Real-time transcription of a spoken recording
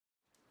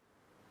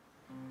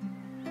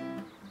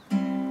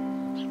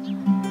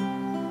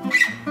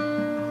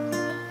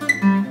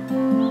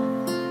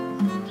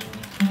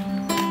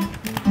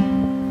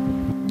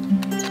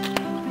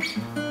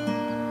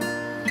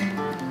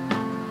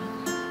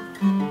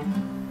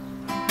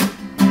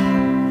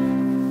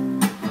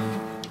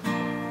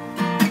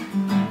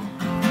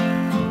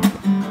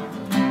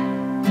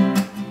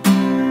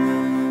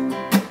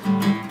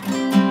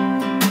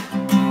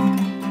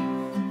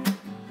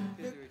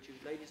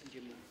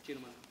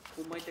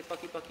ko mai te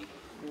pakipaki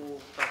o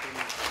tātou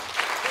nei.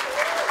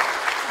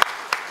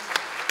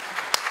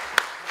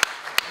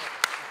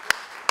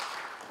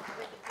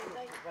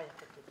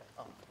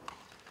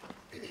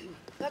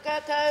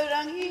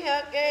 Whakataurangi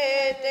ake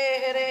te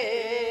here,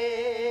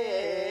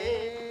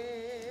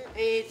 I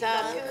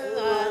taku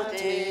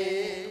ate,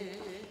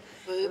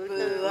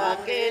 pupu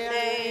ake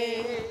nei,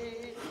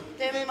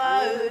 te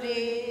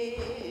mauri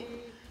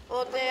o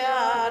te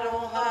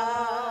aroha.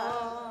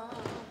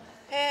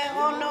 He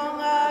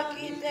hononga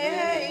ki te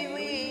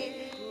iwi,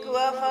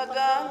 kua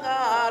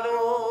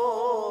whakangaro,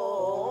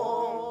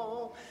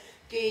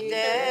 ki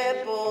te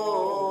po,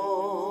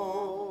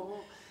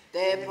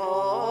 te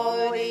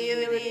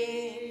pōriuri.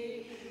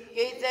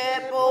 Ki te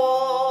pō,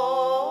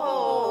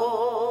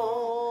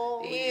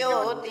 I o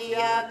ti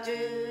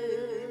atu,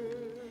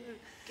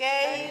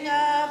 kei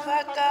ngā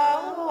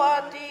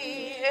whakauati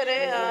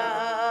herea,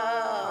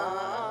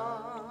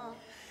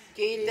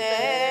 ki te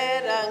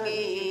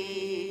rangi,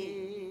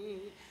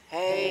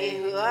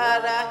 hei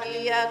huarahi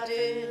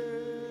atu,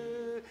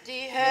 ti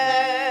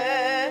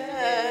hei,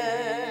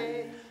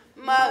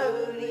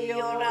 mauri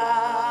o rā.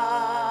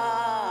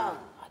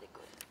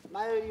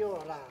 Mauri o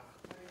rā.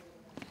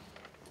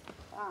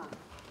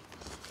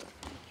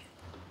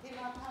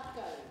 Tēnā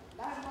tātou,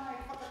 nau mai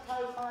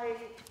whakatau mai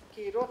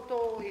ki roto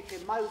I te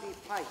Māori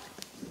pai.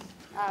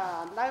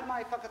 Nau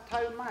mai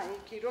whakatau mai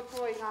ki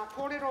roto I ngā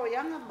kōrero I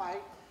anga mai,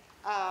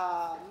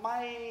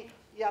 mai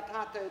I a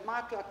tātou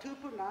mātua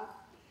tūpuna,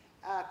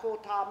 ko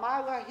tā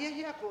maua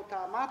hiahia, ko tā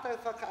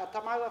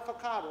tā maua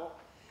whakaro,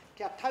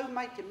 kia tau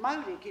mai te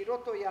Māori ki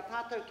roto I a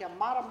tātou kia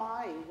marama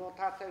ai o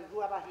tātou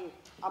huarahi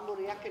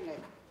amuri ake nei.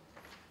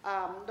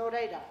 Nō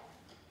reira.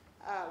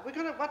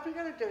 What we're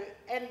going to do,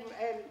 and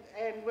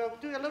we'll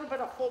do a little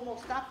bit of formal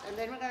stuff, and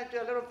then we're going to do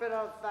a little bit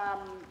of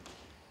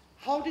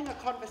holding a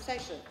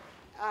conversation,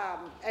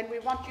 and we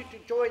want you to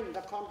join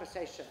the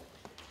conversation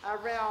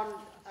around,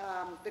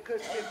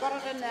 because we've got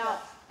it in now.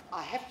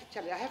 I have to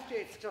tell you,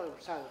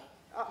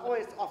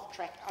 always off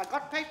track. I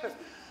got papers.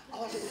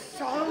 I was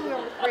so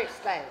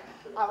impressed, I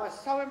was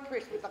so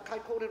impressed with the kai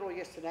kōrero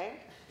yesterday,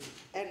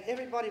 and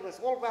everybody was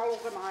all well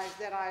organised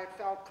that I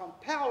felt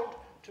compelled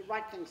to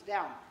write things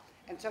down.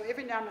 And so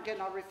every now and again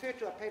I refer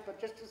to a paper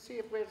just to see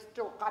if we're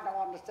still kind of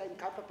on the same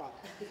kaupapa.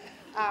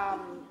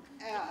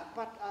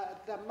 But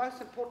the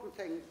most important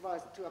thing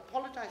was to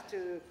apologise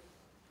to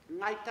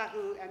Ngāi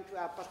Tahu and to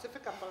our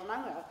Pasifika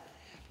whananga,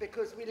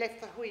 because we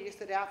left the hui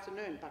yesterday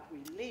afternoon, but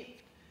we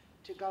left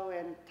to go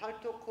and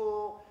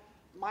tautoko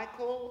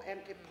Michael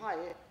and Te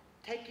Pai,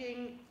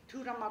 taking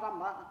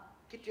tūramarama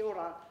ki te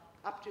ora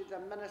up to the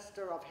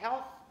Minister of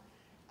Health,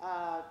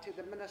 to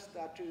the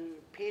Minister, to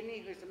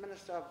Penny, who's the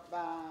Minister of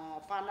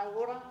Whānau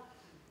Ora,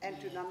 and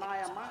to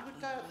Nanaia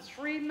Mahuta.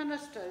 3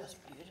 ministers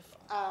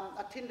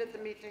attended the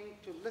meeting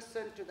to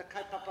listen to the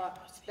kaupapa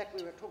that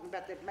we were talking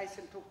about, that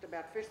Mason talked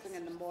about first thing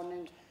in the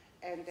morning,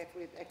 and that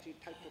we've actually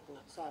tautoko.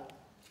 So,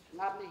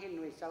 ngāmi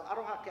henui. So,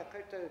 aroha kia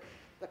koutou,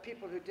 the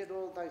people who did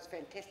all those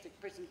fantastic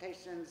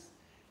presentations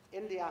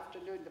in the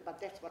afternoon, but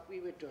that's what we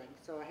were doing.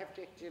 So I have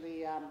to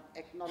actually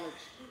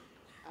acknowledge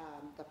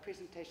the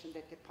presentation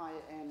that Te Pai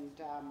and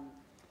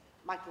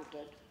Michael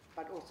did,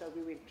 but also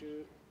we went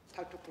to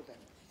tautoko them.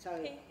 So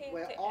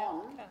we're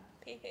on.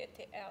 The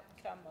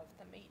outcome of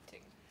the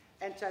meeting.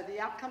 And so the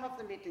outcome of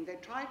the meeting, they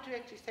tried to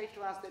actually say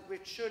to us that we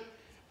should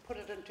put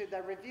it into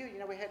the review. You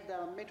know, we had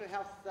the Mental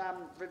Health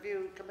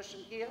Review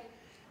Commission here,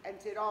 and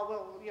said, oh,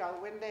 well, you know,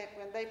 when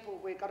they pull,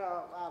 we've got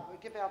to we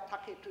give our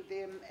take to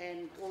them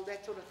and all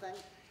that sort of thing.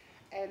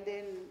 And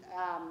then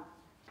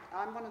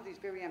I'm one of these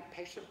very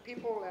impatient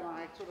people, and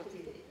I sort of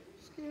think,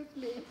 excuse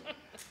me,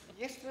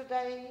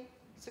 yesterday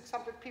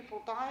 600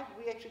 people died.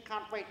 We actually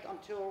can't wait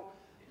until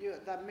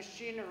the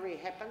machinery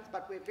happens,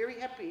 but we're very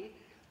happy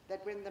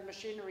that when the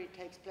machinery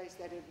takes place,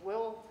 that it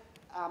will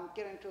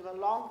get into the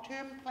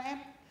long-term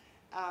plan,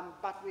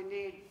 but we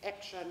need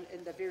action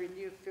in the very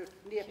near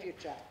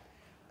future.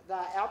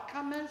 The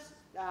outcome is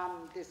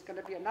there's going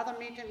to be another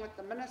meeting with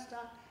the minister,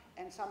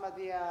 and some of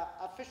the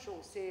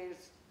officials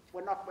says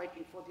we're not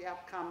waiting for the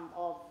outcome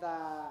of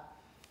the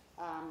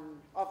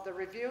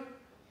review,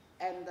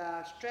 and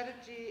the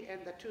strategy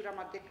and the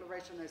Tūrama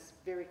Declaration is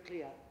very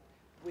clear.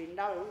 We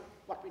know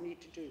what we need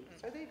to do,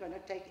 so they're going to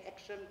take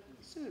action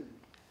soon.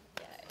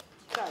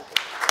 So,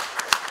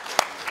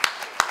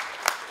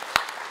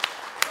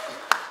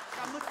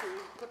 ka mutu,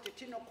 ko te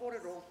tino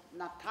kōrero,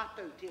 nā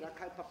tātou tira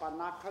kaupapa,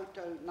 nā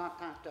koutou, nā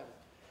tātou.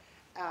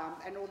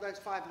 And all those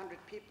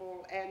 500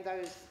 people and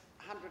those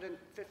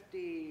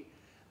 150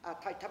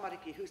 tai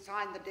tamariki who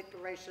signed the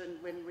declaration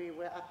when we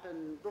were up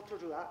in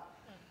Rotorua,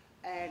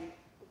 and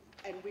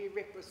we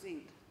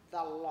represent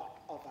the lot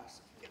of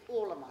us,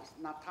 all of us,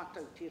 nā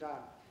tātou tira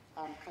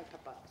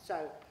kaupapa.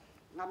 So,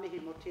 ngā mihi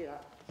mo tira,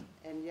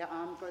 and yeah,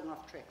 I'm going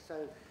off track.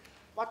 So,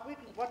 what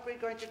we're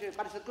going to do,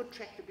 but it's a good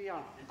track to be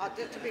on,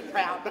 just to be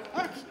proud.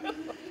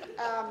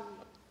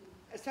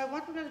 So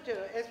what we're going to do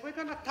is we're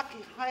going to taki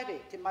haere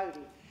te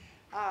Māori,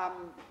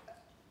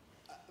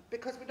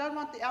 because we don't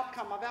want the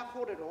outcome of our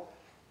kōrero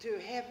to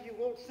have you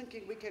all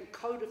thinking we can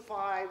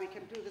codify, we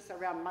can do this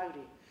around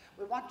Māori.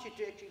 We want you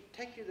to actually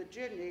take you the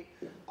journey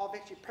of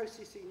actually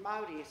processing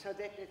Māori so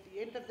that at the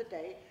end of the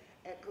day,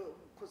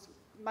 because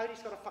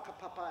Māori's got a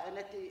whakapapa, and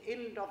at the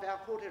end of our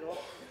kōrero,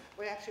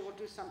 we actually will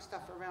do some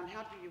stuff around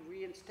how do you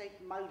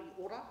reinstate Māori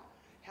ora,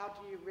 how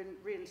do you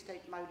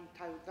reinstate Māori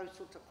tau, those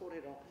sorts of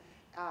kōrero.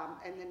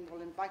 And then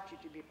we'll invite you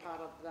to be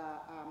part of the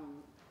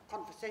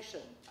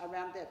conversation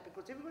around that,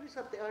 because everybody's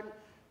got their own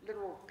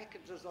little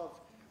packages of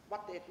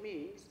what that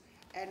means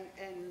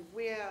and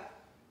where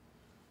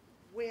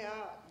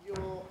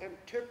your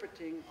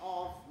interpreting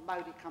of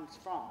Māori comes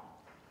from.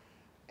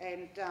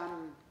 And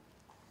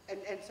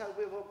so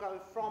we will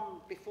go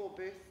from before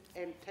birth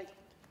and take,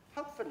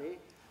 hopefully,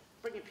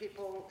 bringing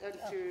people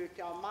into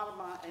Te Ao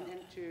Marama and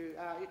into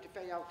I Te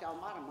Whaea Te Ao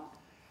Marama,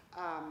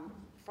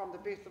 from the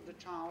birth of the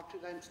child to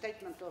the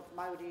instatement of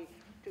Māori,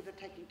 to the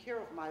taking care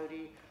of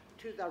Māori,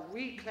 to the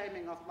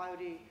reclaiming of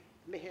Māori,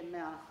 mehe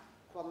mea,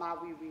 kua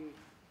Rawiri,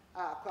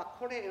 kua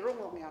kore e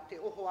rongo mea te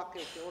oho ake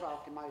o te ora o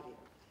te Māori.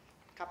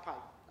 Ka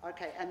pai.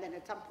 Okay, and then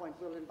at some point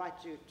we'll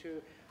invite you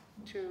to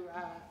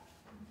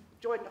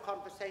join the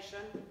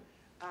conversation,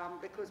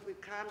 because we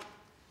can't,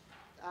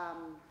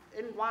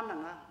 in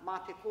wānanga,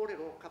 mā te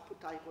kōrero ka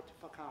puta i ko te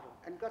whakaro,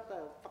 and got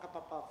the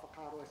whakapapa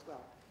whakaro as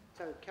well.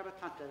 So, kia ora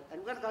tātou,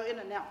 and we're going to go in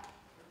and out.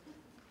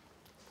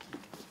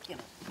 Kia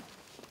ora.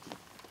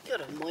 Kia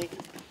ora, Moe.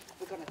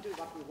 We're going to do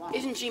what we want.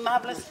 Isn't she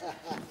marvellous?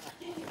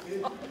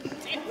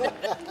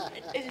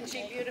 Isn't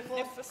she beautiful?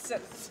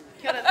 Magnificent.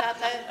 Kia ora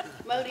tātou,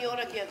 Māori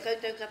ora kia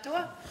koutou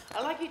katoa.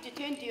 I'd like you to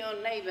turn to your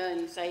neighbour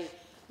and say,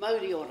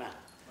 Māori ora.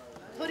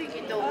 Puri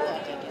ki tō ua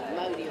te kia,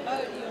 Māori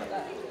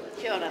ora.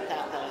 Kia ora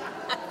tātou.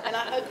 And I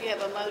hope you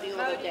have a Māori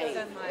ora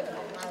day.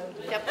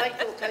 Kia pai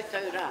tō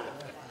koutou rā.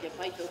 Kia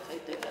pai tō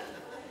koutou rā.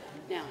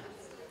 Now,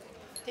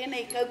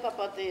 tēnei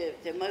kaupapa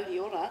te Māori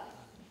ora,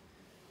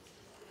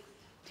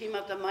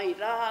 timata mai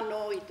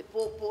rāno i te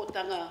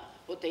pōpōtanga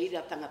o te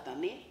ira tangata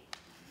ne.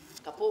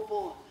 Ka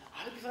pōpō,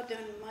 I hope you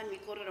don't mind me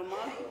kōrero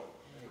Māori.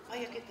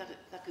 Pai ake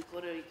taku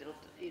kōrero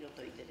i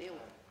roto i te reo.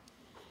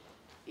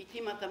 I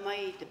timata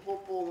mai i te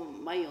pōpō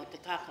mai o te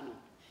kākano.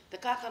 Te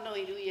kākano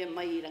i rui e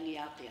mai i rangi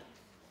ātea.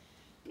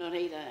 No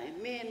reira, e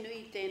mea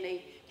nui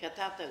tēnei kia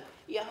tātou,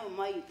 i aho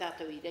mai i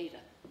tātou i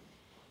reira.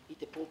 I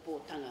te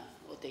pōpōtanga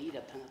o te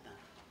ira tangata.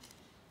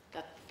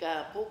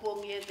 Ka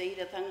pōpōngia te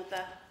ira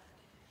tangata,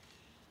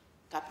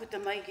 ka puta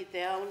mai ki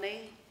te ao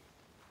nei,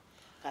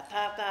 ka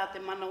tātā te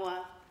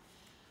manawa,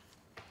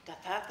 ka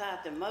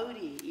tātā te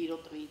Māori i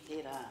roto i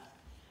tērā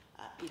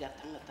ira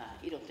tangata,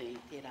 i roto i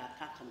tērā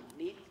kākano,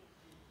 ne?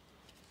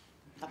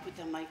 Ka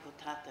puta mai ko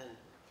tātou.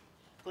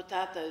 Ko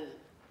tātou,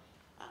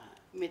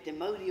 me te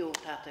Māori o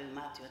tātou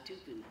mātua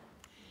tūpuna.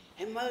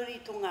 He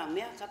Māori tō ngā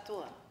mea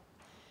katoa.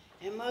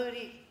 He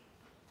Māori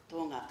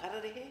tō ngā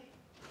kararehe.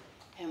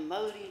 He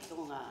Māori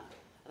tō ngā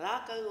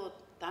rākau o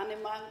tāne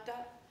māuta.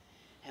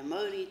 He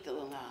Māori tō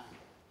ngā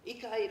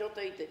ika i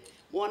roto i te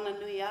moana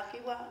nui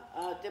ākiwa,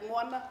 te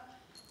moana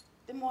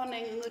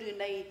e nguru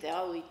nei i te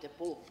au i te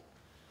pō.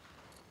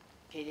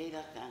 Kei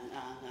reira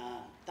ngā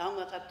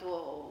taonga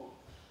katoa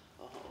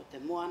o te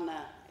moana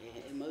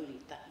e Māori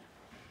tahi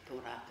tō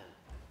rākau.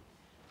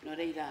 No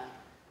reira,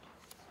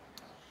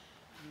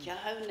 kia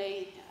hau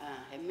nei,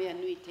 he mea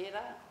nui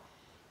tērā,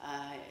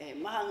 e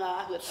maha ngā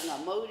ahuatanga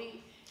Māori,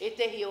 e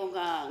tehi o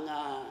ngā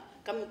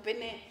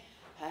kamupene,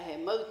 he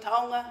mau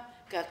taonga,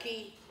 ka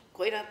ki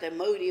koira te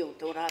Māori o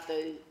tō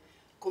rātou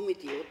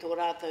komiti, o tō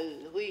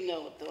rātou huinga,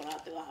 o tō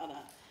rātou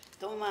ahara,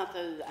 tō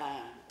mātou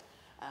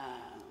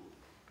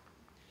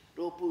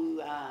rōpū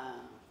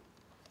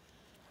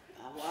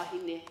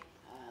wāhine,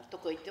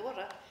 toko i te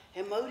ora,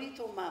 he Māori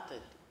tō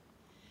mātou.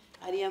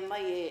 Haria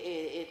mai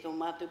e tō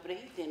mātou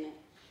prehi tēne,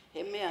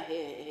 he mea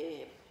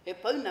he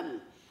paunamu.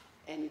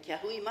 And kia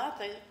hui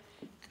mātou,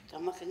 ka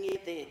makangia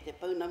te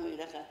paunamu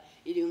raka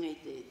i runga i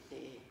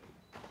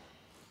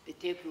te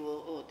tepu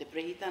o te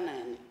prehitana,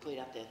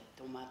 koira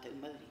tō mātou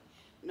Māori.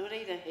 No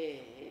reira he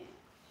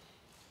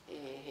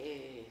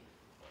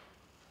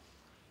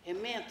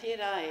mea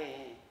tērā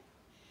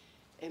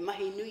e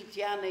mahi nui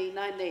tiana i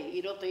nei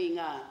i roto i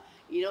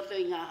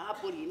ngā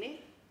hāpori, ne?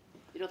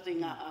 I roto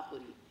i ngā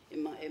hāpori. E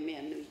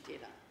mea nui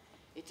tērā.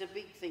 It's a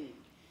big thing.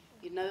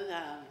 You know,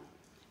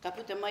 ka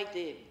puta mai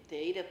te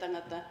ira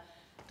tangata,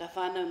 ka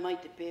whānau mai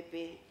te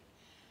pēpē,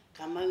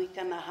 ka mau i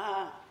tana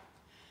hā,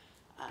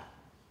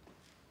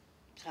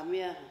 ka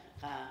mea,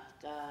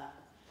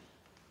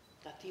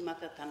 ka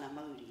tīmata tana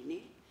Māori,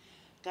 ne?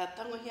 Ka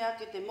tangohi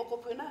ake te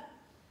mokopuna,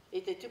 e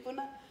te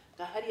tupuna,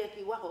 ka hari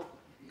aki waho,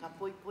 ka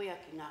poi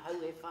aki ngā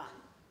hau e whā,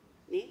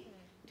 ne?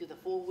 To the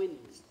four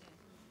winds.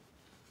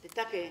 Te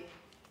take,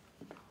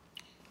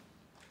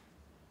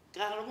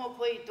 ka rongo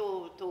koe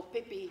tō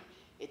pepi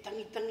e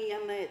tangitangi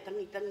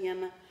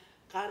ana,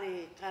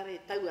 kare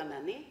tau ana,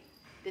 ne?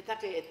 Te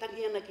take e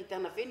tangi ana ki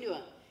tāna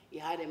whenua, i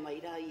haere mai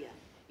rā ia,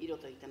 i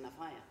roto i tāna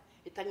whaia.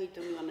 E tangi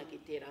tonu ana ki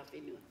tērā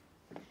whenua.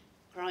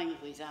 Crying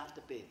for his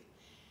afterbirth.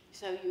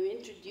 So you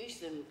introduce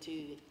them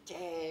to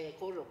Te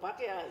Koro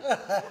Paikea.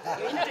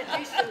 You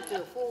introduce them to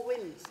the four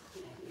winds,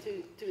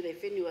 to their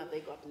whenua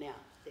they got now,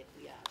 that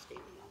we are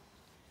standing on.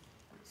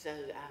 So,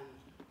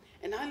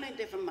 and I learned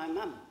that from my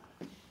mum.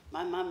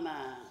 My mum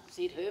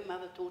said her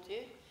mother taught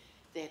her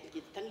that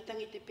ki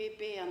tangitangi te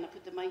pepe, ana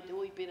puta mai te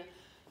hoi pera,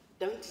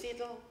 don't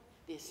settle,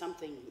 there's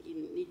something,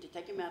 you need to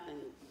take them out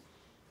and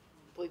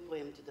poi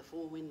them to the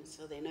four winds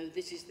so they know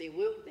this is their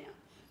world now.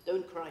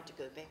 Don't cry to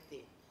go back there,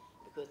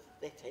 because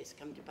that has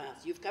come to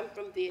pass. You've come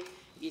from there,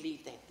 you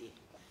leave that there.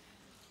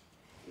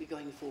 We're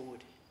going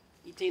forward.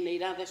 I tēnei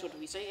rā, that's what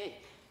we say, eh?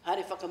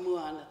 Hare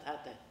whakamua ana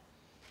tātou.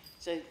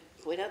 So,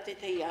 koe rā te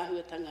tei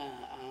āhuatanga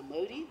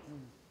Māori.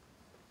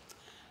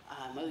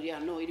 Māori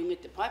anō I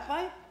runga te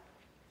paipai.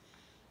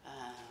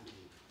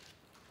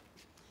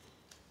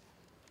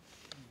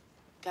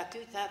 Ka tū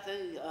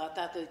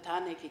tātou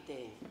tāne ki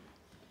te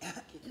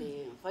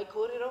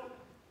whaikōrero.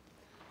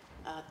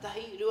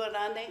 Tahi rua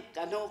rānei,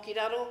 ka nō ki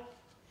raro.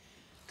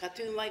 Ka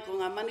tū mai ko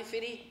ngā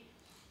maniwhiri.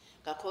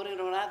 Ka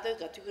kōrero rātou,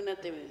 ka tukuna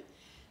te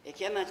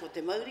kiana ko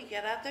te Māori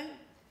kia rātou.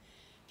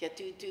 Kia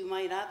tū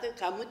mai rātou,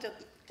 ka mutu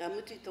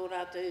tō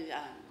rātou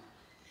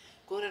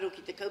kōrero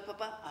ki te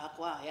kaupapa,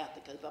 koa hea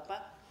te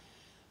kaupapa.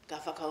 Ka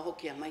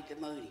whakahokia mai te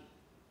Māori.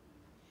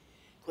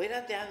 Koe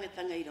rā te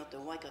āhuatanga I roto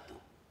Waikato.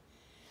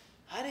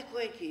 Hare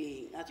koe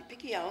ki Ngāti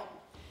Piki ao,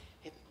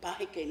 he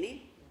pāheke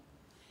ni.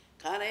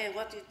 Ka rea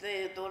watu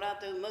tō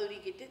rātou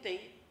Māori ki tetei,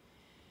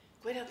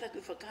 koe rā taku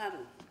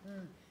whakaro.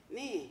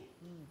 Nē.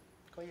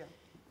 Koe au.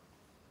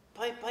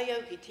 Pai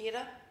au ki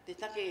tērā, te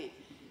take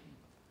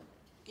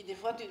ki te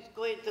whatu,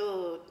 koe tō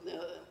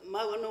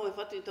mau anō e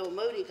whatu tō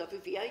Māori, ka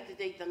whiwhi ai te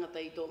tei tangata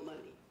I tō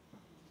Māori.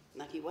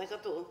 Nā ki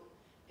Waikato,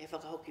 e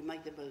whakahoki mai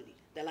te Māori.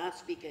 The last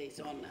speaker is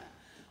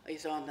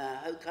on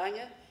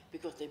Haukanga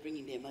because they're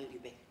bringing their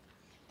Māori back.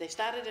 They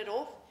started it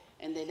off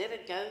and they let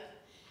it go,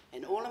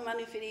 and all the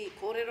maniwhiri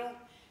kōrero,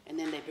 and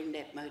then they bring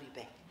that Māori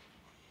back.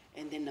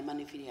 And then the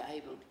maniwhiri are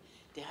able.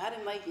 Te hare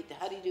mai ki te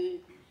hariru,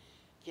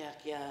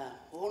 kia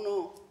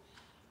hono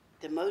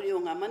te Māori o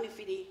ngā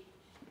maniwhiri,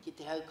 ki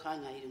te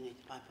haukanga I runga I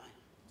te paipai.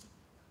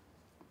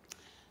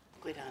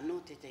 Koe rā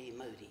nō te tei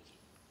Māori.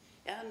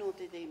 Ea nō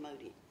te tei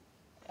Māori.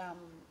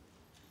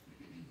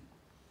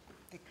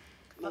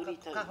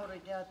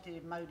 Whakahorea te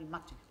Māori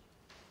matu.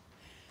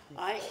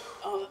 Ai,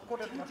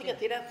 tika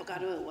tērā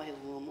whakaroa wahe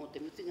mō te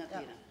mutunga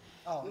tērā.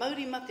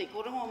 Māori mate,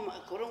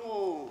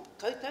 korongo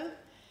koutou,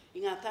 I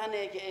ngā tāne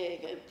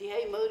te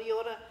hei Māori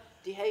ora,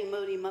 te hei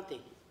Māori mate.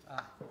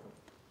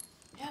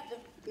 Hea te,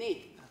 nē,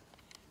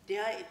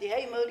 te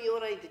hei Māori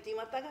ora I te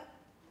timatanga,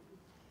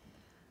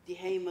 te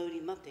hei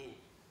Māori mate.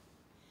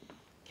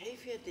 Kei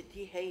whia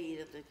te hei I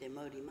rato te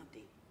Māori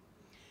mate.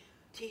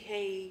 Te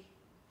hei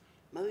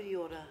Māori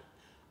ora,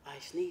 I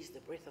sneeze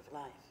the breath of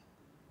life.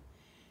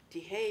 Te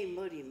hei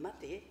Māori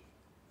mate,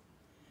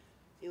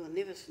 you will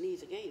never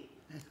sneeze again.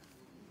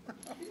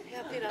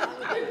 Hea tērā hau.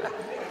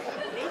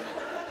 Ne?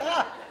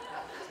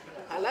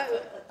 Hello.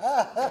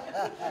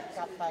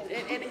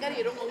 E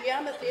ngari rongo I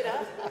ana tērā,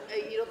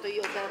 I roto I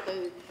o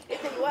tātou. E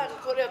te wā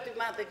kore atu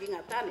mātou ki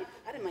ngā tāne.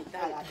 Hare mai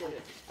tāu kore.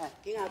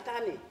 Ki ngā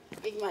tāne,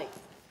 ki mai.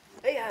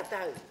 Hei a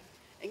tāu.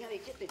 E ngari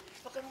kete,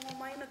 whakarongo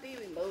mai na te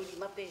iwi, Māori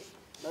mate,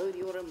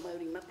 Māori ora,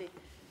 Māori mate.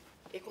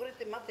 E kore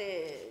te mate,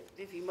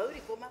 te whi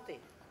Māori ko mate.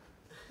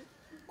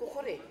 Ko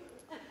kore.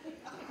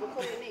 Ko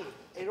kore ne.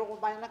 E rongo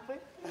mai na koe?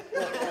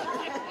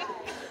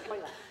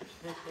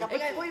 E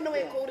gai hoi no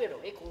e kōrero,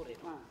 e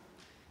kōrero.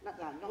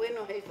 Hoi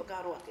no hei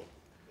whakaro ake.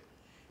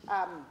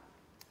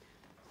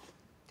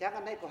 Te anga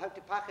nei ko hau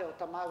te Pākehā o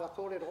ta maua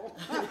kōrero.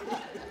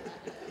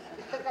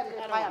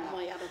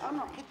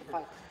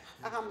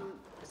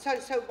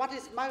 So what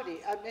is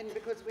Māori? And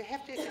because we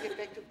have to get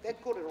back to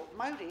that kōrero.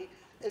 Māori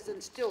is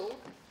instilled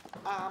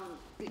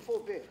before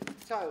birth.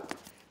 So,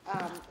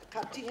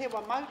 ka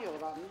tihewa Māori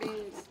ora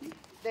means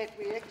that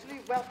we're actually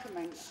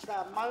welcoming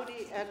the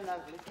Māori in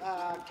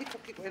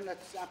kiko in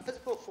its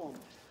physical form.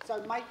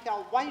 So, mai kia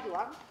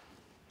wairua,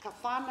 ka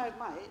whānau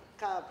mai,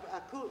 ka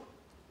ku.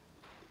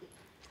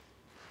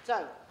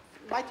 So,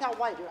 mai kia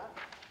wairua,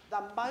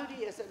 the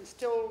Māori is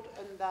instilled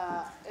in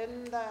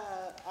the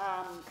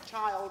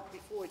child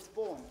before it's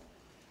born.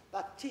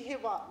 The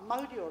tihewa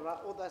Māori ora,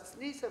 or the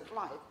sneeze of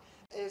life,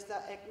 is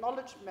the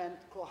acknowledgement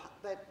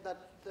that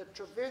the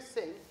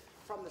traversing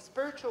from the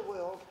spiritual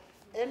world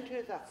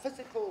into the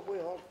physical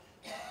world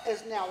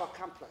is now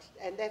accomplished.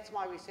 And that's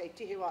why we say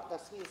tihewa, the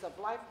sneeze of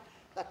life,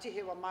 the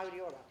tihewa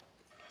Māori ora.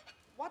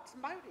 What's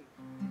Māori?